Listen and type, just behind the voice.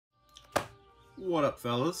What up,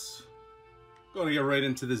 fellas? Gonna get right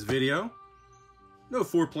into this video. No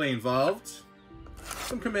foreplay involved.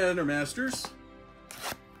 Some Commander Masters.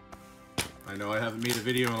 I know I haven't made a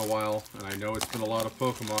video in a while, and I know it's been a lot of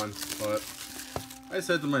Pokemon, but I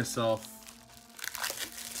said to myself,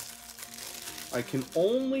 I can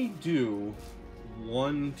only do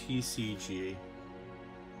one TCG,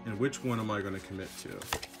 and which one am I going to commit to?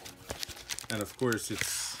 And of course,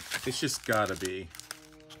 it's just gotta be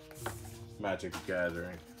Magic the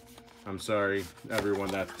Gathering. I'm sorry, everyone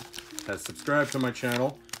that has subscribed to my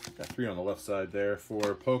channel. Got 3 on the left side there for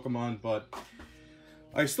Pokemon, but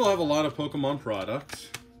I still have a lot of Pokemon products,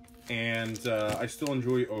 and I still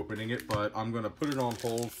enjoy opening it, but I'm going to put it on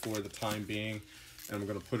hold for the time being, and I'm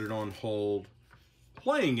going to put it on hold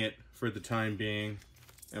playing it for the time being,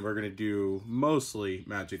 and we're going to do mostly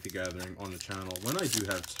Magic the Gathering on the channel when I do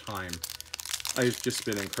have time. I've just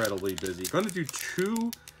been incredibly busy. Going to do 2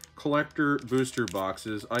 collector booster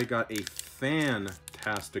boxes. I got a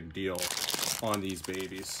fantastic deal on these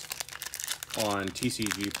babies on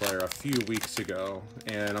TCG Player a few weeks ago,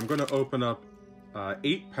 and I'm going to open up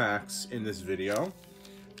 8 packs in this video,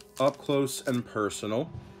 up close and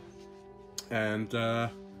personal, and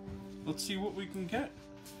let's see what we can get.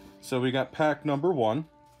 So we got pack number 1.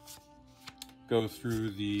 Go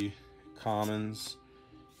through the commons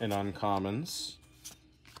and uncommons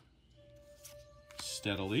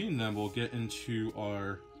steadily, and then we'll get into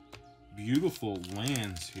our beautiful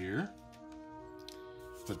lands here.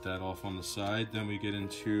 Put that off on the side. Then we get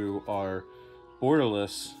into our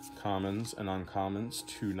borderless commons and uncommons,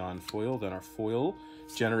 2 non-foil, then our foil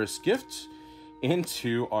generous gift,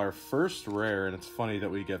 into our first rare. And it's funny that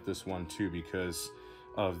we get this one too because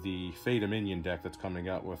of the Fate Minion deck that's coming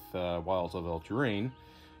out with Wilds of Eldraine.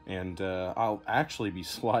 And I'll actually be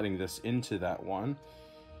sliding this into that one.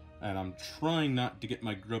 And I'm trying not to get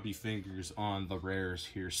my grubby fingers on the rares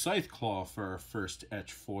here. Scytheclaw for our first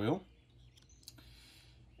etch foil.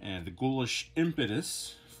 And the Ghoulish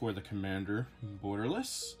Impetus for the Commander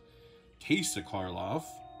borderless. Teysa Karlov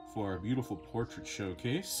for our beautiful portrait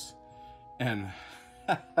showcase. And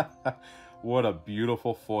what a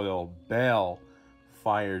beautiful foil.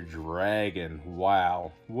 Balefire Dragon.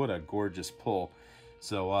 Wow, what a gorgeous pull.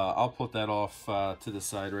 So I'll put that off to the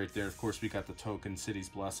side right there. Of course, we got the token City's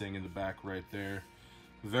Blessing in the back right there.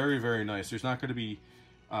 Very, very nice. There's not going to be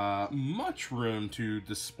much room to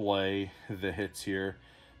display the hits here.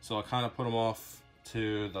 So I'll kind of put them off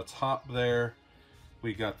to the top there.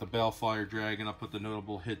 We got the Balefire Dragon. I'll put the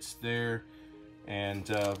notable hits there. And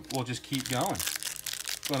we'll just keep going.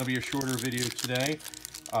 It's going to be a shorter video today.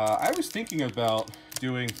 I was thinking about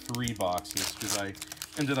doing 3 boxes because I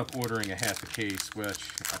ended up ordering a half a case,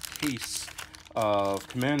 which a case of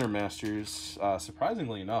Commander Masters,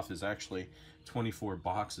 surprisingly enough, is actually 24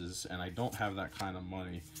 boxes, and I don't have that kind of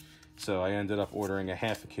money. So I ended up ordering a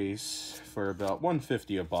half a case for about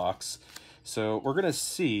 $1.50 a box. So we're going to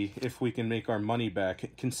see if we can make our money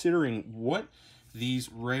back, considering what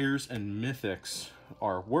these rares and mythics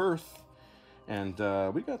are worth. And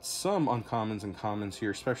we got some uncommons and commons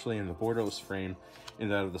here, especially in the borderless frame, in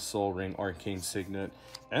that of the Soul Ring, Arcane Signet,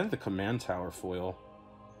 and the Command Tower foil.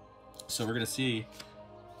 So we're going to see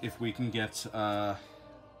if we can get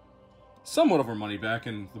somewhat of our money back,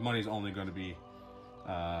 and the money's only going to be,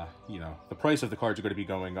 you know, the price of the cards are going to be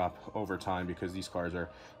going up over time because these cards are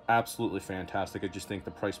absolutely fantastic. I just think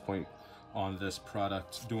the price point on this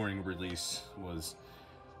product during release was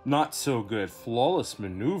not so good. Flawless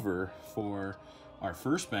Maneuver for our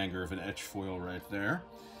first banger of an etch foil right there.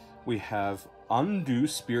 We have Undo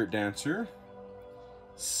Spirit Dancer,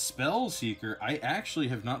 Spellseeker. I actually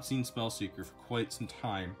have not seen Spellseeker for quite some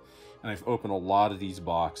time, and I've opened a lot of these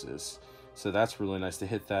boxes. So that's really nice to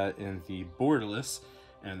hit that in the borderless.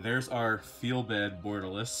 And there's our Feel Bad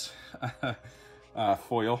borderless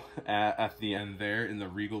foil at the end there in the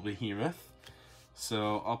Regal Behemoth.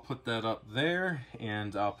 So I'll put that up there,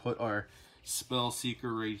 and I'll put our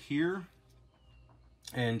Spellseeker right here.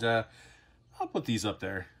 And I'll put these up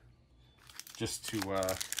there just to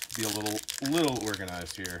be a little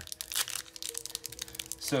organized here.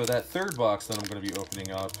 So that third box that I'm going to be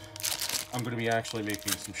opening up, I'm going to be actually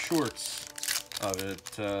making some shorts of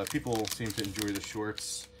it. People seem to enjoy the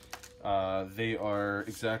shorts. They are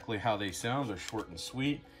exactly how they sound. They're short and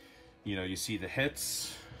sweet. You know, you see the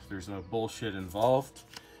hits. There's no bullshit involved.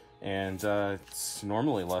 And it's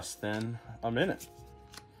normally less than a minute.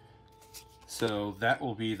 So that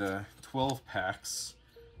will be the 12 packs,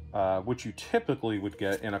 which you typically would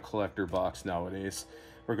get in a collector box nowadays.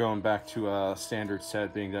 We're going back to a standard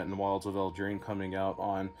set, being that in the Wilds of Eldraine coming out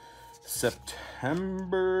on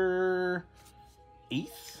September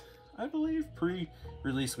 8th, I believe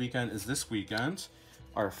pre-release weekend is this weekend.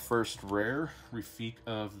 Our first rare, Rafik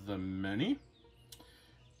of the Many.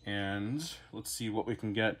 And let's see what we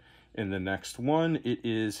can get in the next one. It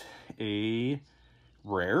is a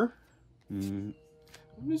rare.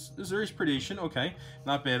 Missouri's Predation, okay.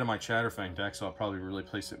 Not bad in my Chatterfang deck, so I'll probably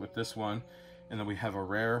replace it with this one. And then we have a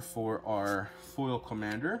rare for our foil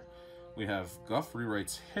commander. We have Guff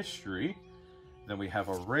Rewrites History. Then we have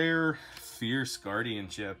a rare Fierce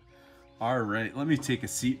Guardianship. All right, let me take a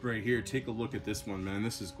seat right here. Take a look at this one, man.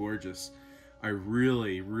 This is gorgeous. I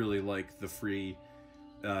really, really like the free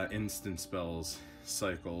instant spells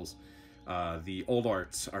cycles. The old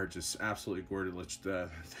arts are just absolutely gorgeous.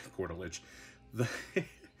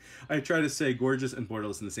 I try to say gorgeous and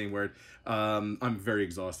borderless in the same word. I'm very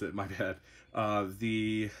exhausted, my bad.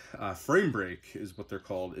 The frame break is what they're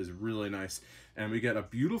called, is really nice. And we get a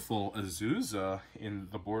beautiful Azusa in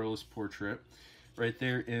the borderless portrait right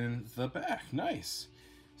there in the back. Nice.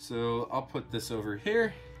 So I'll put this over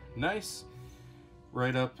here. Nice.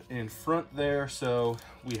 Right up in front there. So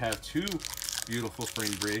we have two beautiful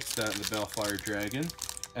frame breaks, that and the Bellfire Dragon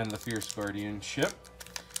and the Fierce Guardianship.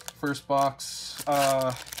 First box,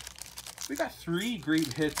 we got 3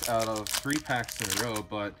 great hits out of 3 packs in a row,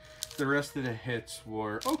 but the rest of the hits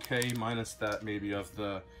were okay, minus that maybe of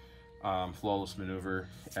the Flawless Maneuver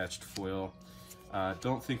etched foil.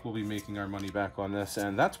 Don't think we'll be making our money back on this,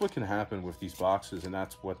 and that's what can happen with these boxes, and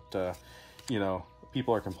that's what, you know,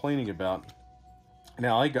 people are complaining about.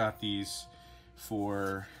 Now, I got these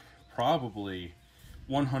for probably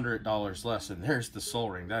 $100 less, and there's the Soul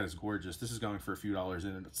Ring. That is gorgeous. This is going for a few dollars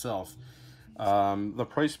in itself. The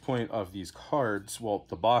price point of these cards, well,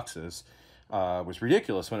 the boxes, was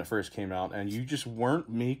ridiculous when it first came out, and you just weren't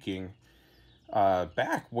making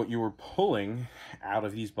back what you were pulling out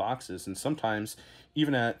of these boxes. And sometimes,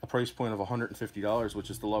 even at a price point of $150, which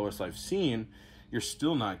is the lowest I've seen, you're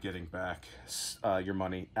still not getting back your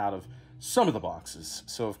money out of some of the boxes.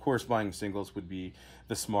 So of course buying singles would be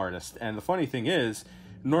the smartest. And the funny thing is,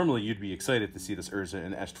 normally you'd be excited to see this Urza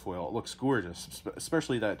in etched foil. It looks gorgeous,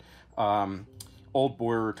 especially that old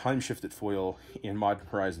border time shifted foil in Modern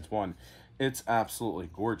Horizons 1. It's absolutely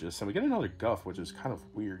gorgeous. And we get another Guff, which is kind of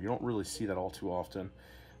weird. You don't really see that all too often.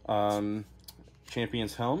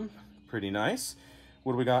 Champion's Helm, pretty nice.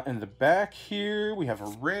 What do we got in the back here? We have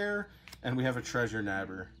a rare and we have a treasure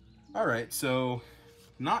nabber. All right, so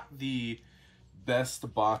not the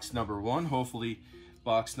best box number 1. Hopefully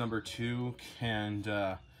box number 2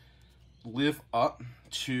 can live up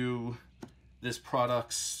to this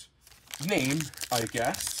product's name, I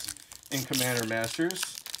guess, in Commander Masters.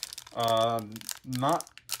 Not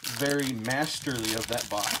very masterly of that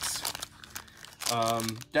box.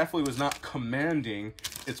 Definitely was not commanding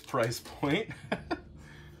its price point.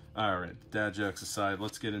 Alright, dad jokes aside,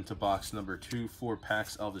 let's get into box number 2. 4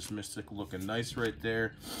 packs, Elvish Mystic, looking nice right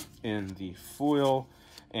there in the foil.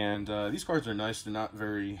 And these cards are nice. They're not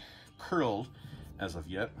very curled as of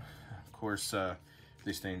yet. Of course, if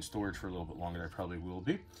they stay in storage for a little bit longer, they probably will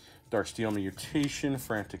be. Darksteel Mutation,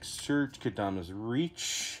 Frantic Search, Kadama's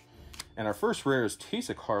Reach. And our first rare is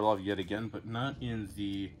Teysa Karlov yet again, but not in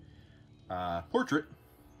the portrait,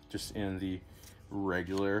 just in the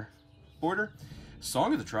regular border.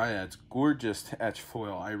 Song of the Dryads, gorgeous etch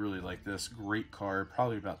foil. I really like this. Great card,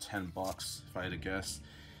 probably about 10 bucks if I had to guess.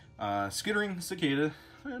 Skittering Cicada,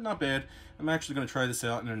 not bad. I'm actually going to try this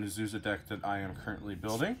out in an Azusa deck that I am currently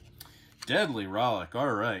building. Deadly Rollick,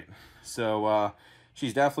 all right. So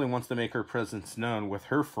she's definitely wants to make her presence known with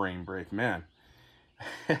her frame break, man.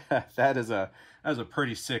 that is a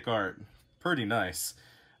pretty sick art, pretty nice.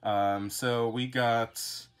 So we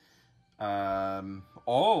got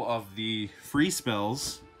all of the free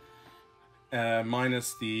spells,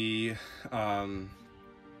 minus the oh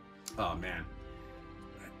man,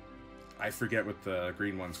 I forget what the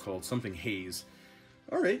green one's called, something haze.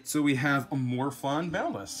 All right, so we have a Morphon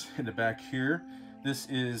Boundless in the back here. This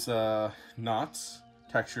is not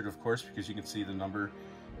textured, of course, because you can see the number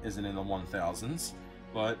isn't in the 1000s.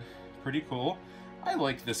 But pretty cool. I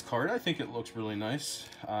like this card. I think it looks really nice.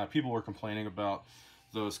 People were complaining about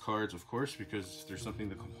those cards, of course, because if there's something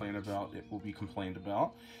to complain about, it will be complained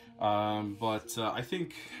about. But I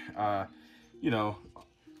think, you know,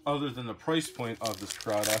 other than the price point of this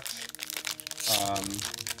product,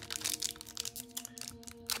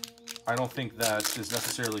 I don't think that is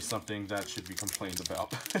necessarily something that should be complained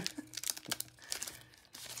about.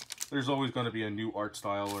 There's always going to be a new art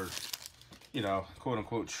style or, you know,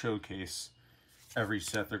 quote-unquote showcase every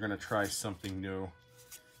set. They're going to try something new.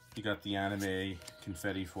 You got the anime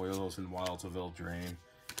confetti foils and Wilds of Eldraine,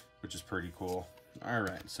 which is pretty cool.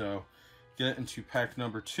 Alright, so get into pack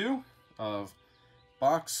number 2 of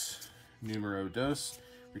box numero dos.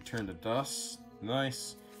 Return to dust.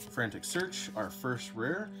 Nice. Frantic Search, our first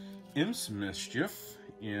rare. Imps Mischief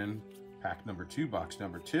in pack number 2, box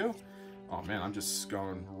number 2. Oh man, I'm just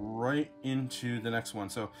going right into the next one.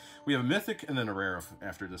 So we have a mythic and then a rare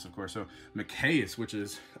after this, of course. So Machias, which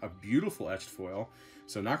is a beautiful etched foil.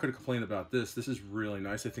 So not going to complain about this. This is really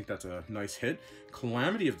nice. I think that's a nice hit.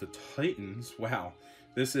 Calamity of the Titans. Wow.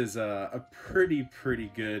 This is a pretty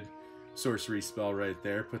good sorcery spell right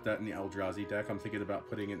there. Put that in the Eldrazi deck. I'm thinking about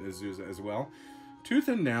putting it in Azusa as well. Tooth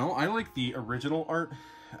and Nail. I like the original art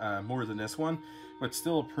more than this one, but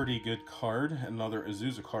still a pretty good card. Another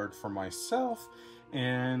Azusa card for myself.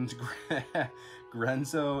 And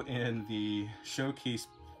Grenzo in the showcase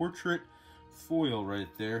portrait foil right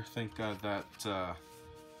there. Thank God that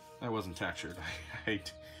that wasn't textured.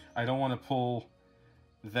 I don't want to pull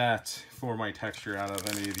that for my texture out of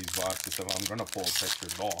any of these boxes, so I'm going to pull a texture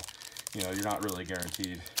at all. You know, you're not really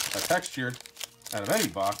guaranteed a textured out of any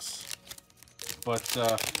box. But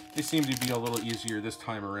they seem to be a little easier this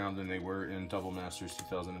time around than they were in Double Masters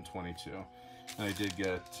 2022. And I did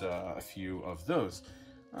get a few of those.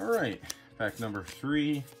 Alright, pack number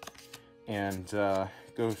 3. And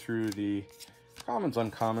go through the commons,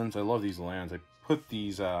 uncommons. I love these lands. I put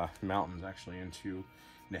these mountains actually into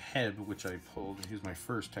Neheb, which I pulled. Here's my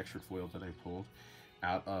first textured foil that I pulled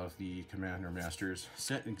out of the Commander Masters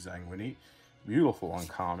set Exsanguinate. Beautiful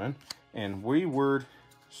uncommon. And Wayward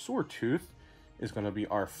Sawtooth is going to be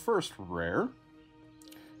our first rare.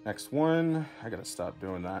 Next one, I gotta stop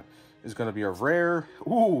doing that, is going to be a rare.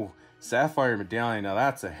 Ooh, Sapphire Medallion. Now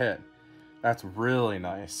that's a hit. That's really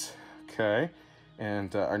nice. Okay,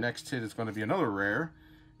 and our next hit is going to be another rare.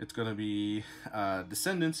 It's going to be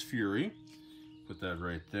Descendants Fury. Put that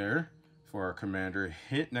right there for our commander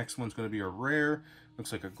hit. Next one's going to be a rare.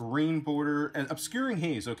 Looks like a green border and Obscuring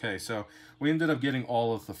Haze. Okay, so we ended up getting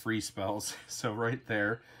all of the free spells. So right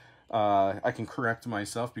there. I can correct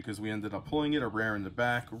myself because we ended up pulling it, a rare in the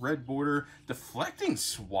back, red border, Deflecting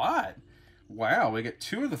Swat. Wow, we get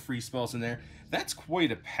 2 of the free spells in there. That's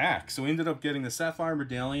quite a pack. So we ended up getting the Sapphire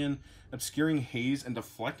Medallion, Obscuring Haze, and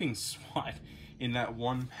Deflecting Swat in that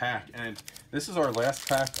one pack. And this is our last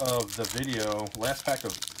pack of the video, last pack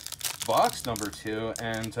of box number 2.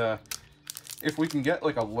 And if we can get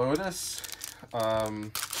like a Lotus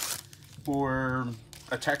or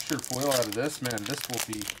a textured foil out of this, man, this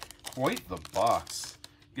will be quite the box.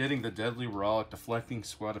 Getting the Deadly Relic, Deflecting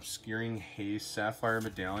Swat, Obscuring Haze, Sapphire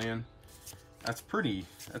Medallion. That's pretty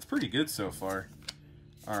good so far.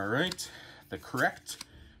 Alright, the correct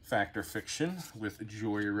Factor Fiction with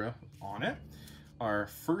Joyra on it. Our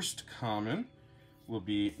first common will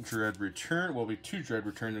be Dread Return. Will be 2 Dread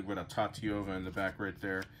Return with a Tatiova in the back right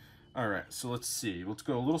there. Alright, so let's see. Let's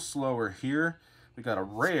go a little slower here. We got a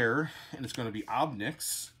rare, and it's going to be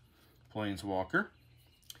Obnix, Planeswalker.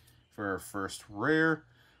 For our first rare,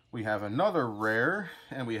 we have another rare,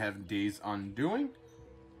 and we have Days Undoing.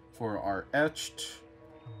 For our etched,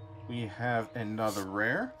 we have another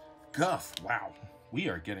rare. Guff. Wow, we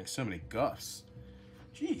are getting so many Guffs.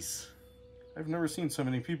 Jeez, I've never seen so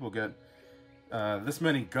many people get this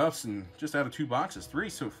many Guffs in just out of 2 boxes. 3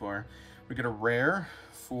 so far. We get a rare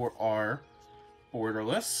for our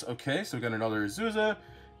Borderless. Okay, so we got another Azusa.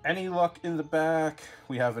 Any Luck in the back.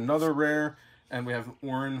 We have another rare. And we have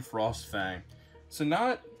Orin Frostfang. So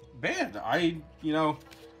not bad. You know,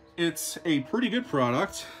 it's a pretty good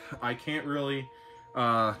product. I can't really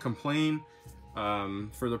complain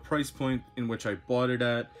for the price point in which I bought it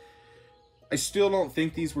at. I still don't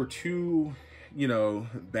think these were too, you know,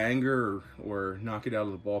 banger or knock it out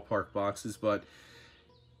of the ballpark boxes, but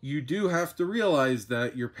you do have to realize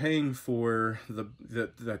that you're paying for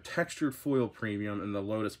the textured foil premium and the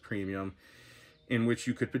Lotus premium, in which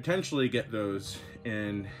you could potentially get those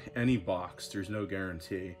in any box. There's no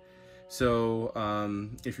guarantee. So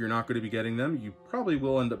if you're not going to be getting them, you probably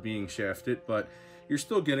will end up being shafted, but you're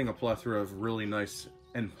still getting a plethora of really nice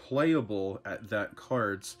and playable at that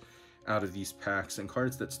cards out of these packs, and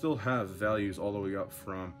cards that still have values all the way up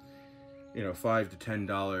from, you know, $5 to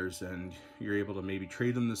 $10, and you're able to maybe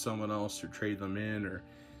trade them to someone else or trade them in or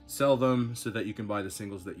sell them so that you can buy the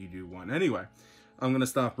singles that you do want. Anyway, I'm going to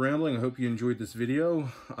stop rambling. I hope you enjoyed this video.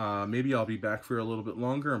 Maybe I'll be back for a little bit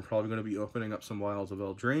longer. I'm probably going to be opening up some Wilds of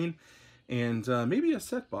Eldraine and maybe a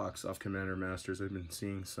set box off Commander Masters. I've been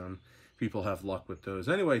seeing some people have luck with those.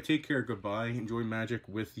 Anyway, take care. Goodbye. Enjoy Magic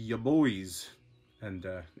with ya boys and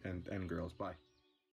girls. Bye.